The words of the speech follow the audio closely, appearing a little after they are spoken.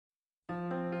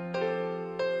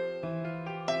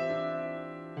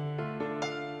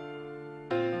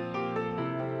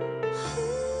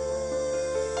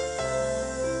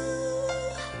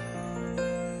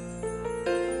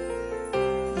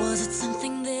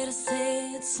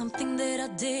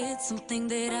did something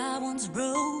that I once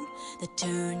wrote that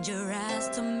turned your eyes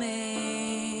to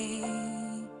me,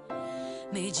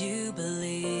 made you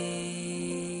believe.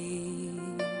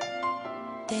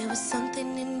 There was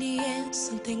something in the air,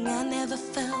 something I never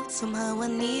felt. Somehow I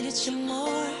needed you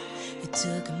more. You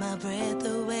took my breath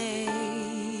away.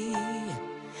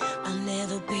 I'll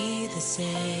never be the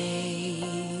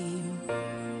same.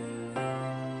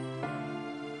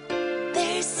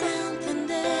 There's something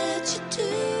that you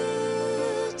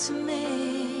do to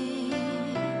me.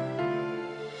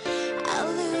 I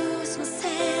lose my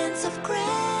sense of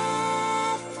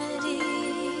gravity.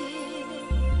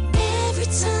 Every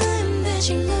time that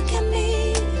you look at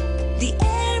me, the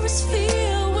air is filled